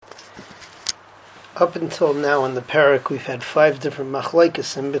Up until now in the parak, we've had 5 different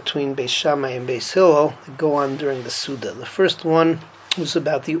machlokes in between Beis Shammai and Beis Hillel that go on during the Suda. The first one was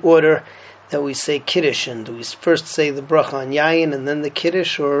about the order that we say Kiddush in. Do we first say the bracha on Yayin and then the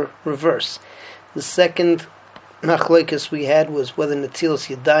Kiddush, or reverse? The second machlokes we had was whether Netilas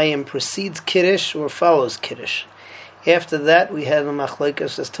Yadayim precedes Kiddush or follows Kiddush. After that, we had a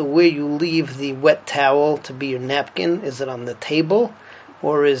machlokes as to where you leave the wet towel to be your napkin. Is it on the table,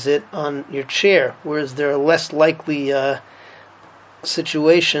 or is it on your chair, where is there a less likely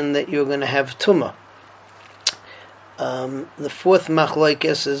situation that you're going to have tumah? The fourth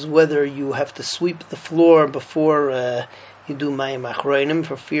machlokes is whether you have to sweep the floor before you do mayim achronim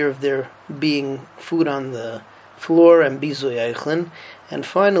for fear of there being food on the floor and bizuy eichlin. And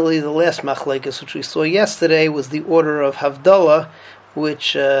finally, the last machlokes, which we saw yesterday, was the order of Havdalah,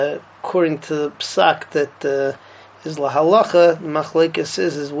 which, according to the psak that is lahalacha, machlokes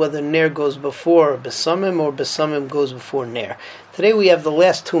is whether ner goes before besamim or besamim goes before ner. Today we have the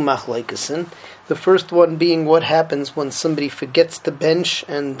last 2 machlokes. The first one being what happens when somebody forgets to bench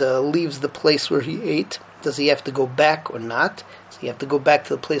and leaves the place where he ate. Does he have to go back or not? Does he have to go back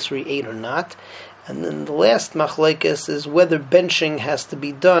to the place where he ate or not? And then the last machlokes is whether benching has to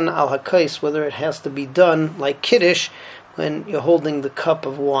be done al hakais, whether it has to be done like Kiddush when you're holding the cup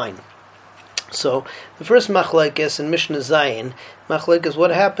of wine. So the first machlokes in Mishnah Zayin, machlokes,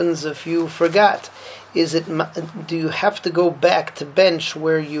 what happens if you forgot? Do you have to go back to bench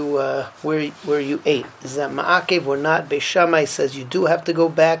where you ate? Is that ma'akev or not? Beis Shammai says you do have to go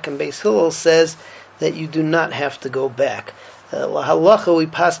back, and Beis Hillel says that you do not have to go back. Halacha we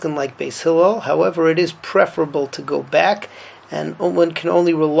paskin like Beis Hillel. However, it is preferable to go back, and one can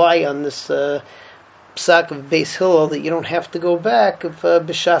only rely on this psak of Beis Hillel that you don't have to go back if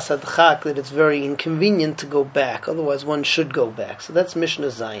b'shas adchak, that it's very inconvenient to go back. Otherwise, one should go back. So that's Mishnah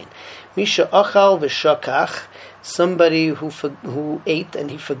Zayin. Misha achal v'shakach, somebody who ate and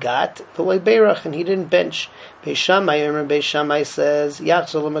he forgot, v'loi beirach, and he didn't bench. Beis Shammai says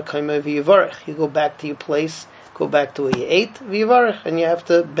yachzor l'makaymo v'yivarech. You go back to your place, go back to where you ate, v'yivarech, and you have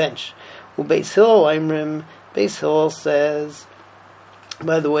to bench. Beis Hillel says,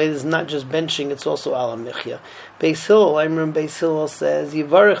 by the way, this is not just benching, it's also ala michya. Beis Hillel says,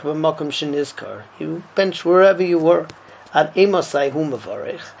 Yivarech b'makom shenizkar. You bench wherever you were. Ad emasai hu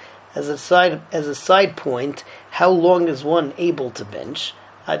mevarech. As a side point, how long is one able to bench?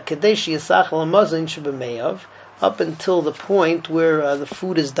 Ad kadesh yisach l'mazin shebemeyav, up until the point where the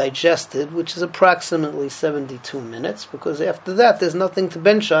food is digested, which is approximately 72 minutes, because after that there's nothing to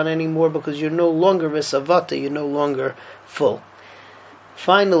bench on anymore, because you're no longer v'savata, you're no longer full.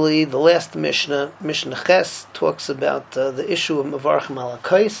 Finally, the last Mishnah Ches, talks about the issue of Mevarchim al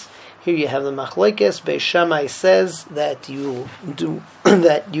hakais. Here you have the machlokes. Beis Shammai says that you do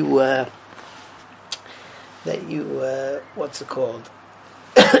what's it called?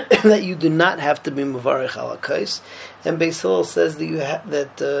 that you do not have to be Mevarch al hakais, and Beis Hillel says that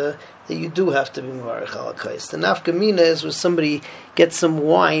you do have to be Mevarch al hakais. The nafkamina is when somebody gets some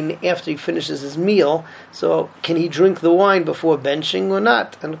wine after he finishes his meal, so can he drink the wine before benching or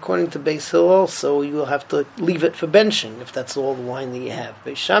not? And according to Beis Hillel, so you will have to leave it for benching if that's all the wine that you have.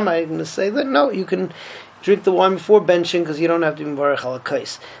 Beis Shammai is going to say that no, you can drink the wine before benching because you don't have to be Mevarch al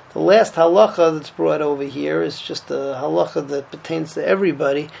hakais. The last halacha that's brought over here is just a halacha that pertains to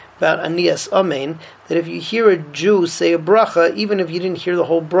everybody about aniyas amen, that if you hear a Jew say a bracha, even if you didn't hear the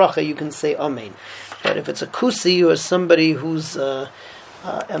whole bracha, you can say amen. But if it's a kusi or somebody who's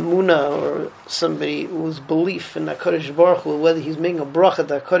emuna, or somebody whose belief in HaKadosh Baruch Hu, whether he's making a bracha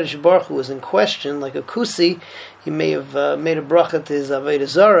to HaKadosh Baruch Hu is in question, like a kusi, he may have made a bracha to his Avodah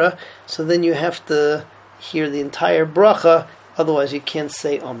Zarah, so then you have to hear the entire bracha, otherwise you can't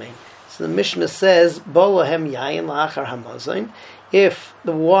say amen. So the Mishnah says, Bolahem yayin la'achar hamazayin. If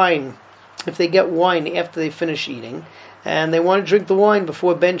they get wine after they finish eating, and they want to drink the wine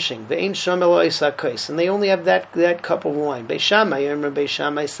before benching, ve'ein sham elo isa kos, and they only have that cup of wine. Beis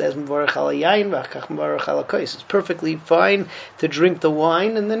Shammai says, Mevarech al yayin v'achach mevarech al kos. It's perfectly fine to drink the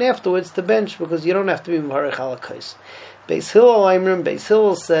wine and then afterwards to bench, because you don't have to be Mevarech al kos. Beis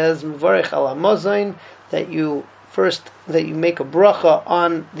Hillel says, Mevarech al hamazayin, that you make a bracha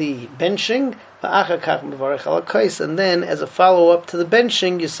on the benching, and then as a follow-up to the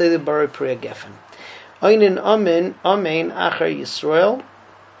benching, you say the Borei Pri Gefen. Einin amen achar Yisrael.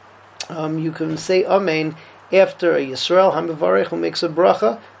 You can say amen after a Yisrael hamivarech who makes a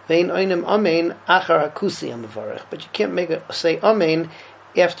bracha. Vein einim amen achar hakusi hamivarech. But you can't say amen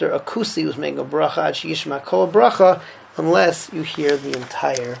after a kusi who's making a bracha ad sheyishma kol bracha, unless you hear the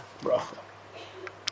entire bracha.